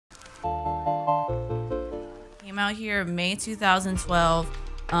out here May 2012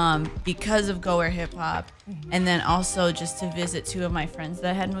 because of Go Where Hip Hop, and then also just to visit two of my friends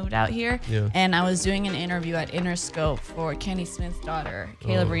that had moved out here. Yeah. And I was doing an interview at Interscope for Kenny Smith's daughter,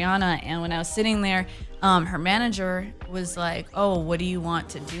 Kayla Brianna, and when I was sitting there, her manager was like, "Oh, what do you want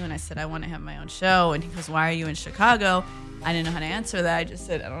to do?" And I said, "I want to have my own show." And he goes, "Why are you in Chicago?" I didn't know how to answer that. I just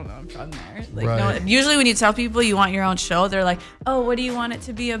said, "I don't know, I'm from there." Like, right. no, usually when you tell people you want your own show, they're like, "Oh, what do you want it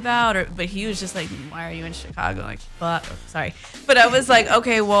to be about?" But he was just like, "Why are you in Chicago?" Like, sorry. But I was like,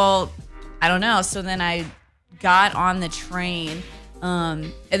 okay, well, I don't know. So then I got on the train,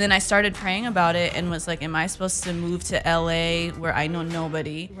 and then I started praying about it and was like, am I supposed to move to LA where I know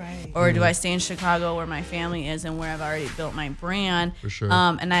nobody? Right. Or do I stay in Chicago where my family is and where I've already built my brand? For sure.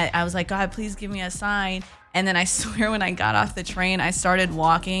 And I was like, God, please give me a sign. And then I swear when I got off the train, I started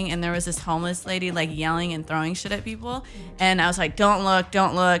walking and there was this homeless lady like yelling and throwing shit at people. And I was like, don't look,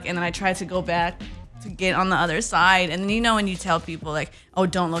 don't look. And then I tried to go back to get on the other side. And then, you know, when you tell people like, oh,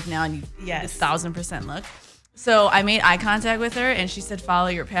 don't look now, and you 1,000% look. So I made eye contact with her and she said, follow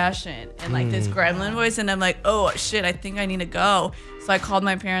your passion. And like this gremlin voice. And I'm like, oh shit, I think I need to go. So I called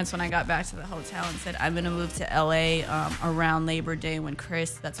my parents when I got back to the hotel and said, I'm going to move to LA around Labor Day when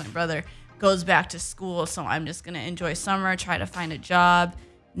Chris, that's my brother, goes back to school. So I'm just going to enjoy summer, try to find a job.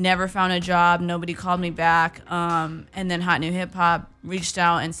 Never found a job. Nobody called me back. And then Hot New Hip Hop reached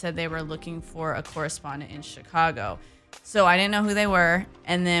out and said they were looking for a correspondent in Chicago. So I didn't know who they were.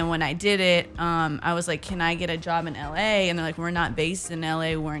 And then when I did it, I was like, can I get a job in LA? And they're like, we're not based in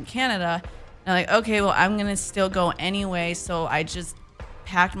LA, we're in Canada. And I'm like, okay, well, I'm going to still go anyway. So I just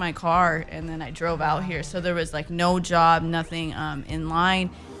packed my car and then I drove out here. So there was like no job, nothing in line.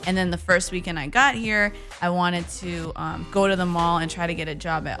 And then the first weekend I got here, I wanted to go to the mall and try to get a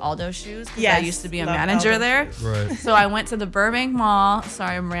job at Aldo Shoes. Yes, I used to be a manager Aldo. there. Right. So I went to the Burbank Mall.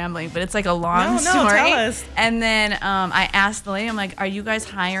 Sorry, I'm rambling, but it's like a long story. Tell us. And then I asked the lady, I'm like, are you guys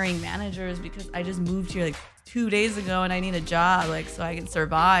hiring managers? Because I just moved here like 2 days ago and I need a job, like, so I can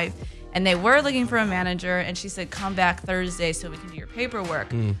survive. And they were looking for a manager, and she said, come back Thursday so we can do your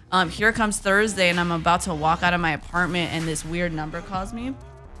paperwork. Here comes Thursday, and I'm about to walk out of my apartment, and this weird number calls me.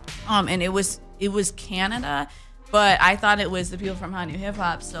 And it was Canada, but I thought it was the people from Hot New Hip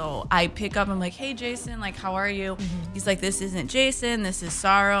Hop. So I pick up, I'm like, hey, Jason, like, how are you? He's like, this isn't Jason, this is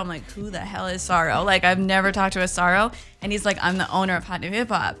Sorrow. I'm like, who the hell is Sorrow? Like, I've never talked to a Sorrow. And he's like, I'm the owner of Hot New Hip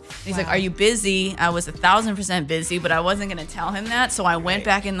Hop. He's like, are you busy? I was 1,000% busy, but I wasn't going to tell him that. So I went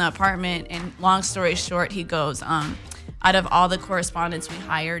back in the apartment, and long story short, he goes, out of all the correspondents we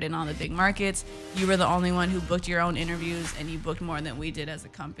hired in all the big markets, you were the only one who booked your own interviews, and you booked more than we did as a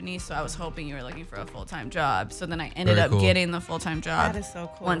company. So I was hoping you were looking for a full-time job. So then I ended up getting the full-time job. That is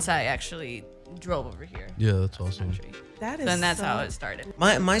so cool. Once I actually drove over here. Yeah, that's awesome. That is Then that's how it started.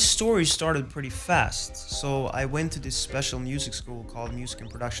 My story started pretty fast. So I went to this special music school called Music and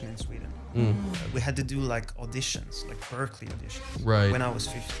Production in Sweden. We had to do like auditions, like Berkeley auditions, Right. when I was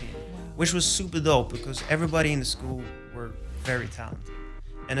 15, which was super dope because everybody in the school were very talented.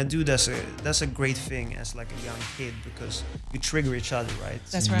 And I do that's a great thing as like a young kid because you trigger each other, right?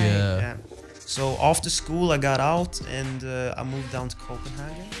 That's right. Yeah. So after school, I got out and I moved down to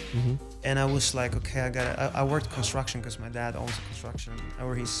Copenhagen. And I was like, okay, I worked construction because my dad owns a construction,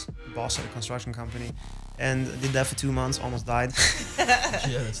 or he's boss at a construction company, and did that for 2 months, almost died.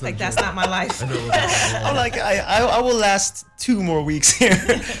 Yeah, that's Like, that's not my life. I know what that's I'm like, I will last 2 more weeks here.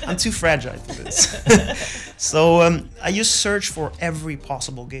 I'm too fragile for this. So I just searched for every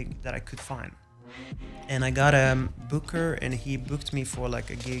possible gig that I could find. And I got a booker, and he booked me for like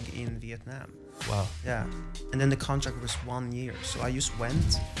a gig in Vietnam. Wow. Yeah. And then the contract was 1 year. So I just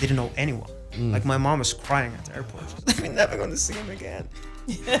went, didn't know anyone. Like my mom was crying at the airport. She's like, we're never going to see him again.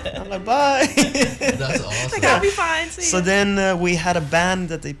 I'm like, bye. That's awesome. Like, I'll be fine. See So ya. then we had a band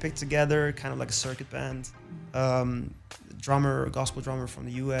that they picked together, kind of like a circuit band. Gospel drummer from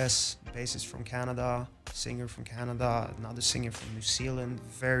the US, bassist from Canada, singer from Canada, another singer from New Zealand,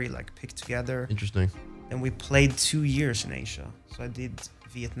 very like picked together. Interesting. And we played 2 years in Asia. So I did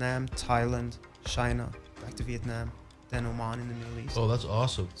Vietnam, Thailand, China, back to Vietnam, then Oman in the Middle East. Oh, that's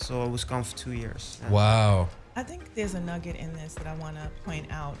awesome. So I was gone for 2 years. Yeah. Wow. I think there's a nugget in this that I want to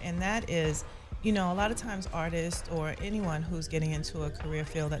point out, and that is, you know, a lot of times artists or anyone who's getting into a career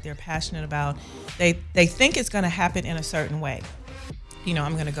field that they're passionate about, they think it's going to happen in a certain way. You know,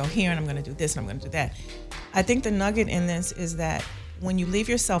 I'm going to go here and I'm going to do this and I'm going to do that. I think the nugget in this is that when you leave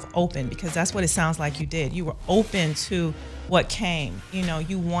yourself open, because that's what it sounds like you did, you were open to what came. You know,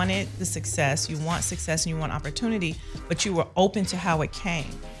 you wanted the success, you want success and you want opportunity, but you were open to how it came.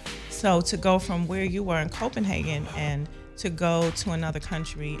 So to go from where you were in Copenhagen and to go to another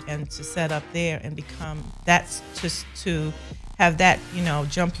country and to set up there and become that's just to have that, you know,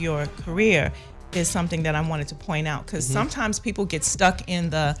 jump your career is something that I wanted to point out, because sometimes people get stuck in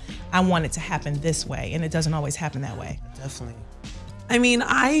the I want it to happen this way, and it doesn't always happen that way. Definitely. I mean,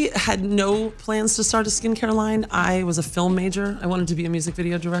 I had no plans to start a skincare line. I was a film major. I wanted to be a music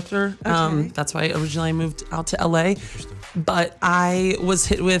video director. That's why originally I moved out to LA. But I was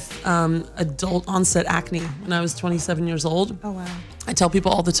hit with adult onset acne when I was 27 years old. Oh, wow. I tell people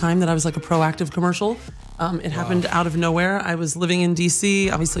all the time that I was like a proactive commercial. It happened out of nowhere. I was living in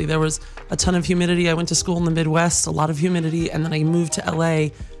DC. Obviously, there was a ton of humidity. I went to school in the Midwest, a lot of humidity. And then I moved to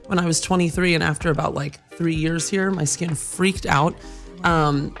LA when I was 23. And after about like 3 years here, my skin freaked out.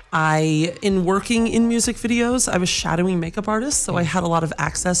 In working in music videos, I was shadowing makeup artists. So I had a lot of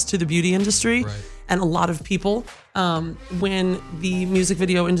access to the beauty industry and a lot of people. When the music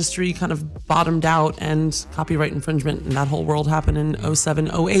video industry kind of bottomed out and copyright infringement and that whole world happened in 07,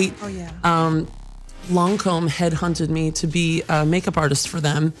 08. Oh, yeah. Lancome headhunted me to be a makeup artist for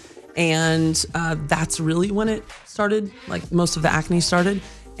them. And that's really when it started, like most of the acne started.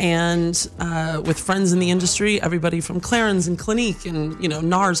 And with friends in the industry, everybody from Clarins and Clinique and, you know,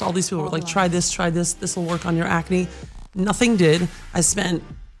 NARS, all these people were like, try this, this will work on your acne. Nothing did. I spent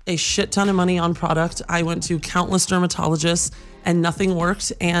a shit ton of money on product. I went to countless dermatologists and nothing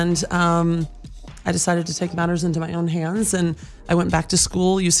worked. And I decided to take matters into my own hands, and I went back to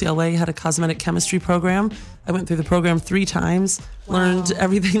school. UCLA had a cosmetic chemistry program. I went through the program 3 times, learned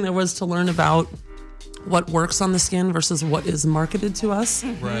everything there was to learn about what works on the skin versus what is marketed to us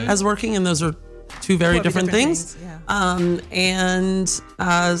as working, and those are 2 very different things.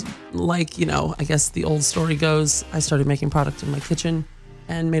 Like, you know, I guess the old story goes, I started making product in my kitchen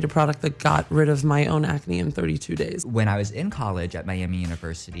and made a product that got rid of my own acne in 32 days. When I was in college at Miami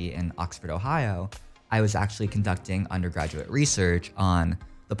University in Oxford, Ohio, I was actually conducting undergraduate research on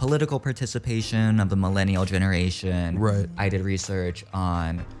the political participation of the millennial generation. Right. I did research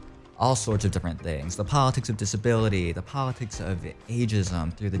on all sorts of different things. The politics of disability, the politics of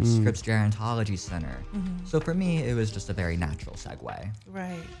ageism through the Scripps Gerontology Center. So for me, it was just a very natural segue.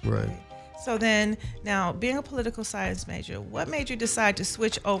 Right. So then, now, being a political science major, what made you decide to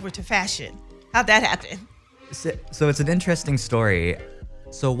switch over to fashion? How'd that happen? So it's an interesting story.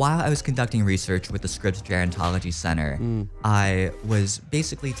 So while I was conducting research with the Scripps Gerontology Center, I was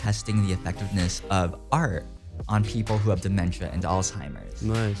basically testing the effectiveness of art on people who have dementia and Alzheimer's.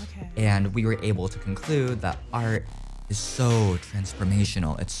 Nice. And we were able to conclude that art is so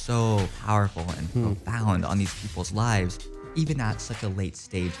transformational. It's so powerful and profound on these people's lives, even at such a late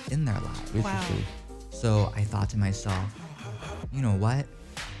stage in their lives. Wow. So I thought to myself, you know what?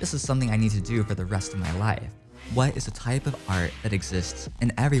 This is something I need to do for the rest of my life. What is a type of art that exists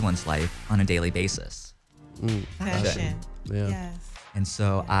in everyone's life on a daily basis? Fashion. Yeah. Yes. And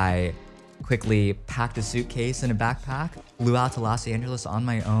so I quickly packed a suitcase and a backpack, flew out to Los Angeles on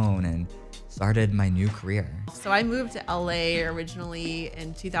my own, and started my new career. So I moved to LA originally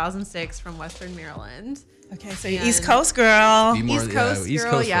in 2006 from Western Maryland. Okay, so you're East Coast girl. Be more- East Coast East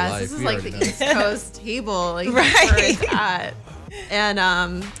girl, Coast for yes. life. This is We like already the know. East Coast table, like Right. where it's at. And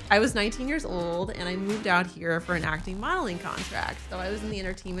I was 19 years old, and I moved out here for an acting modeling contract. So I was in the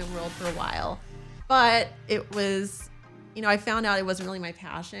entertainment world for a while, but it was, you know, I found out it wasn't really my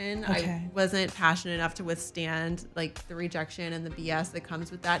passion. Okay. I wasn't passionate enough to withstand like the rejection and the BS that comes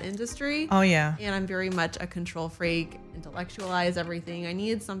with that industry. Oh, yeah. And I'm very much a control freak, intellectualize everything. I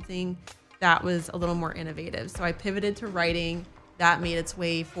needed something that was a little more innovative. So I pivoted to writing. That made its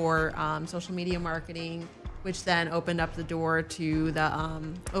way for social media marketing, which then opened up the door to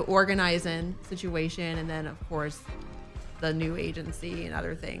the organizing situation. And then, of course, the new agency and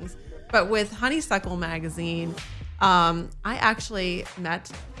other things. But with Honeysuckle magazine, I actually met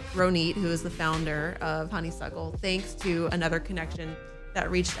Ronit, who is the founder of Honeysuckle, thanks to another connection that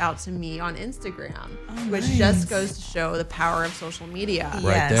reached out to me on Instagram, which just goes to show the power of social media. Right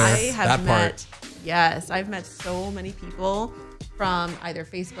Yes. there. I have that part. I've met so many people from either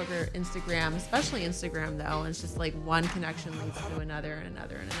Facebook or Instagram, especially Instagram though. And it's just like one connection leads to another and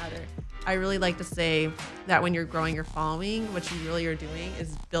another and another. I really like to say that when you're growing your following, what you really are doing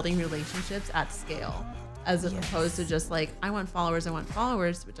is building relationships at scale, as opposed to just like, I want followers,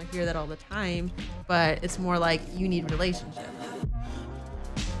 which I hear that all the time, but it's more like you need relationships.